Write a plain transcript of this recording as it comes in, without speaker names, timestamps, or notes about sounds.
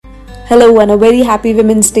Hello and a very happy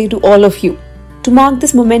Women's Day to all of you. To mark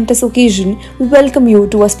this momentous occasion, we welcome you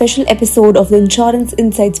to a special episode of the Insurance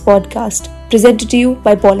Insights podcast, presented to you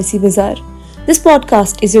by Policy Bazaar. This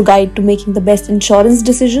podcast is your guide to making the best insurance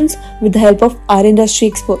decisions with the help of our industry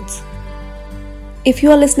experts. If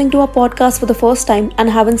you are listening to our podcast for the first time and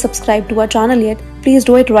haven't subscribed to our channel yet, please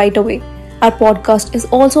do it right away. Our podcast is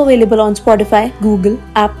also available on Spotify, Google,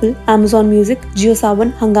 Apple, Amazon Music,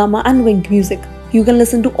 JioSaavn, Hungama and Wynk Music. You can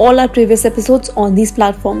listen to all our previous episodes on these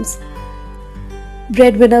platforms.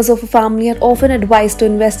 Breadwinners of a family are often advised to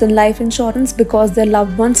invest in life insurance because their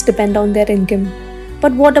loved ones depend on their income.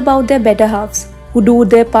 But what about their better halves, who do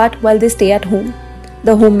their part while they stay at home?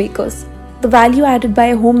 The homemakers. The value added by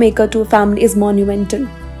a homemaker to a family is monumental.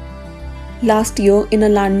 Last year, in a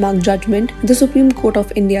landmark judgment, the Supreme Court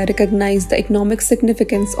of India recognized the economic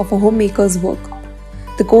significance of a homemaker's work.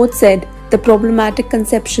 The court said the problematic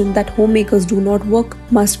conception that homemakers do not work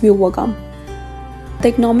must be overcome. The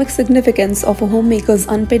economic significance of a homemaker's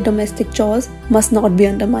unpaid domestic chores must not be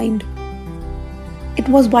undermined. It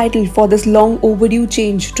was vital for this long overdue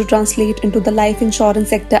change to translate into the life insurance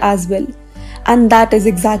sector as well. And that is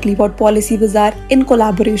exactly what Policy Bazaar, in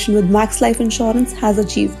collaboration with Max Life Insurance, has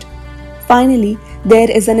achieved. Finally, there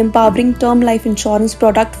is an empowering term life insurance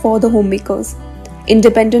product for the homemakers,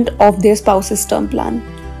 independent of their spouse's term plan.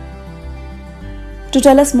 To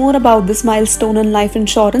tell us more about this milestone in life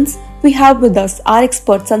insurance, we have with us our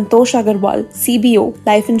expert Santosh Agarwal, CBO,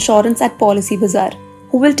 Life Insurance at Policy Bazaar,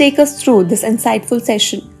 who will take us through this insightful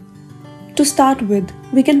session. To start with,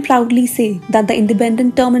 we can proudly say that the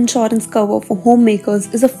independent term insurance cover for homemakers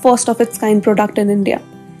is a first of its kind product in India,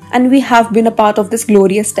 and we have been a part of this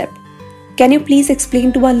glorious step. Can you please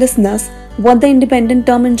explain to our listeners what the independent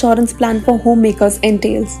term insurance plan for homemakers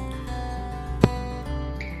entails?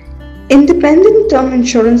 Independent term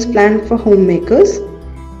insurance plan for homemakers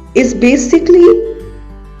is basically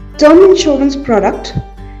term insurance product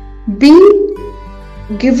being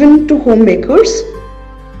given to homemakers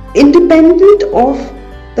independent of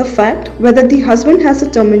the fact whether the husband has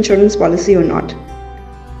a term insurance policy or not.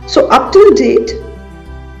 So up till date,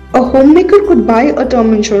 a homemaker could buy a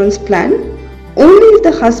term insurance plan only if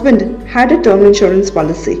the husband had a term insurance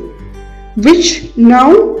policy, which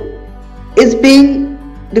now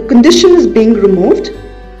the condition is being removed,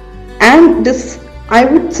 and this, I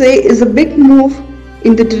would say, is a big move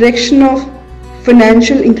in the direction of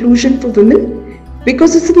financial inclusion for women,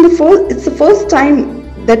 because it's the first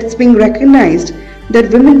time that it's being recognized that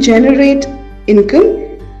women generate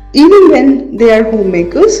income even when they are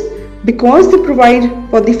homemakers, because they provide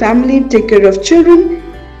for the family, take care of children,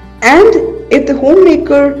 and if the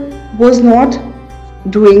homemaker was not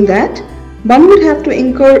doing that, one would have to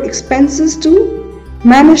incur expenses to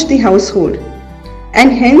manage the household.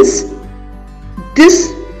 And hence,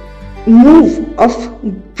 this move of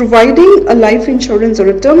providing a life insurance or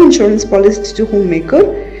a term insurance policy to homemaker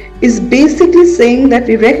is basically saying that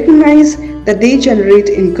we recognize that they generate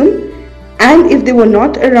income, and if they were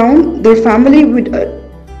not around, their family would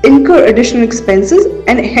incur additional expenses,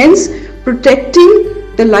 and hence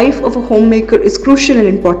protecting the life of a homemaker is crucial and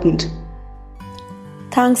important.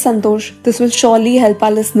 Thanks Santosh, this will surely help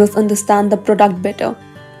our listeners understand the product better.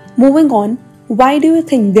 Moving on, why do you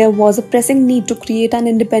think there was a pressing need to create an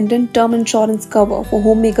independent term insurance cover for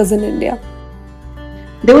homemakers in India?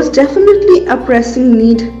 There was definitely a pressing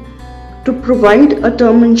need to provide a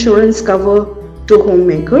term insurance cover to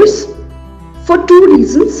homemakers for two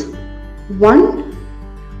reasons. One,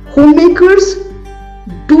 homemakers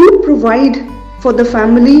do provide for the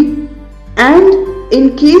family, and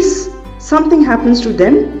in case something happens to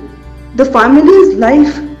them, the family's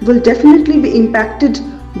life will definitely be impacted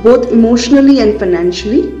both emotionally and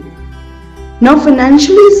financially. Now,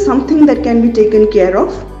 financially is something that can be taken care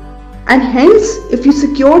of, and hence, if you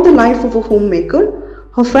secure the life of a homemaker,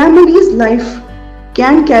 her family's life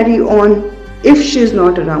can carry on if she is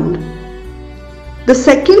not around. The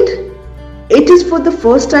second, it is for the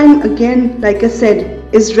first time again, like I said,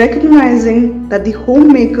 is recognizing that the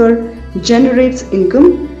homemaker generates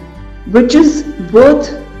income, which is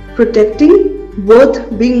worth protecting,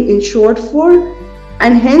 worth being insured for,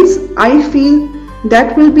 and hence I feel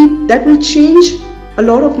that will change a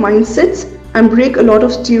lot of mindsets and break a lot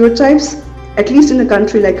of stereotypes, at least in a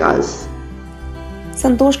country like ours.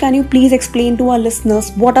 Santosh, can you please explain to our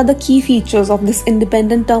listeners what are the key features of this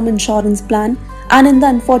independent term insurance plan, and in the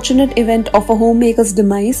unfortunate event of a homemaker's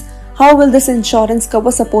demise, how will this insurance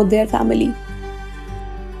cover support their family?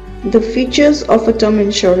 The features of a term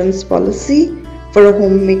insurance policy for a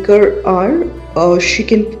homemaker are she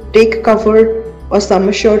can take cover or sum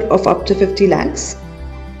assured of up to 50 lakhs.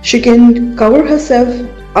 She can cover herself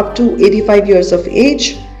up to 85 years of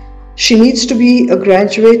age. She needs to be a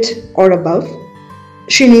graduate or above.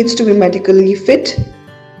 She needs to be medically fit.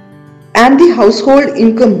 And the household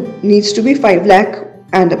income needs to be 5 lakh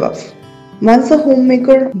and above. Once a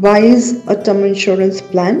homemaker buys a term insurance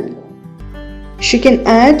plan, she can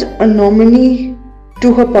add a nominee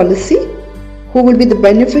to her policy who will be the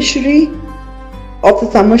beneficiary of the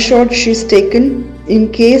sum assured she is taken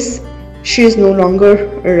in case she is no longer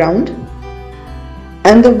around.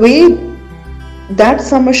 And the way that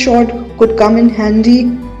sum assured could come in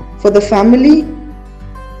handy for the family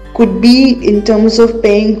could be in terms of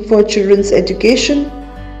paying for children's education,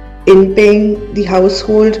 in paying the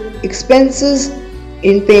household expenses,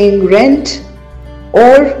 in paying rent,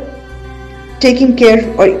 or taking care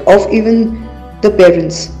of even the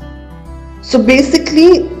parents. So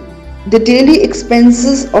basically, the daily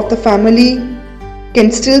expenses of the family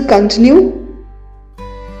can still continue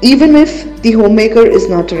even if the homemaker is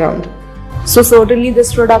not around. So certainly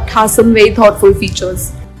this product has some very thoughtful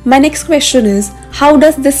features. My next question is, how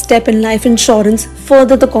does this step in life insurance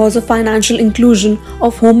further the cause of financial inclusion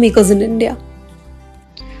of homemakers in India?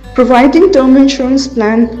 Providing term insurance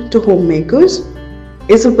plan to homemakers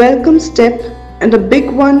is a welcome step and a big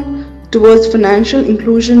one towards financial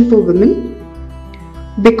inclusion for women,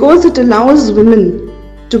 because it allows women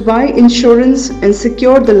to buy insurance and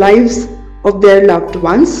secure the lives of their loved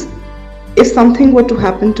ones if something were to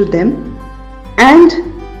happen to them, and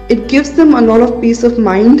it gives them a lot of peace of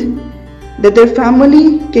mind that their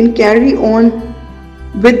family can carry on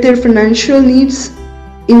with their financial needs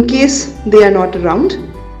in case they are not around.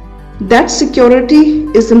 That security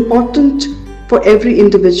is important for every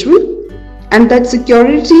individual, and that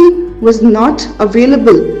security was not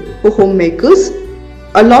available for homemakers.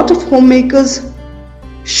 A lot of homemakers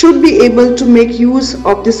should be able to make use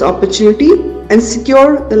of this opportunity and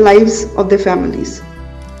secure the lives of their families.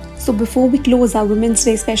 So before we close our Women's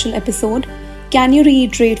Day special episode, can you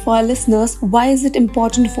reiterate for our listeners why is it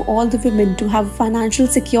important for all the women to have a financial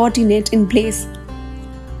security net in place?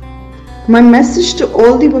 My message to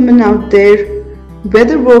all the women out there,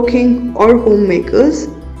 whether working or homemakers,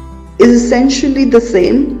 is essentially the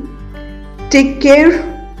same. Take care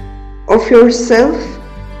of yourself.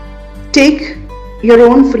 Take your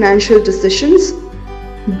own financial decisions.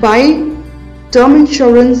 Buy term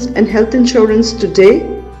insurance and health insurance today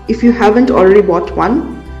if you haven't already bought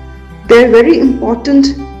one. They are very important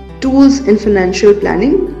tools in financial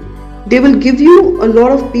planning. They will give you a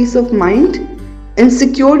lot of peace of mind and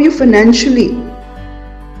secure you financially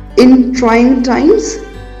in trying times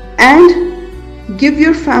and give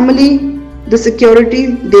your family the security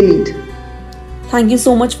they need. Thank you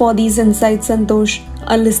so much for these insights, Santosh.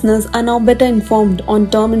 Our listeners are now better informed on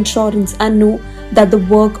term insurance and know that the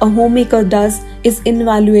work a homemaker does is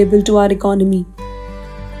invaluable to our economy.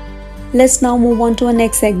 Let's now move on to our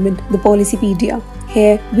next segment, the Policypedia.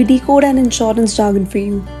 Here, we decode an insurance jargon for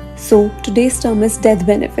you. So, today's term is death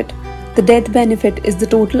benefit. The death benefit is the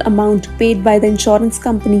total amount paid by the insurance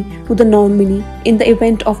company to the nominee in the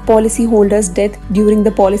event of policyholder's death during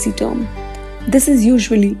the policy term. This is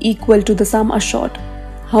usually equal to the sum assured.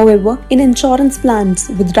 However, in insurance plans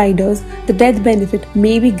with riders, the death benefit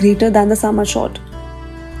may be greater than the sum assured.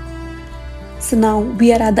 So now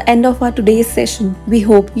we are at the end of our today's session. We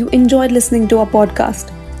hope you enjoyed listening to our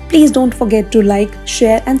podcast. Please don't forget to like,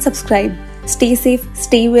 share and subscribe. Stay safe,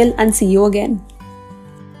 stay well and see you again.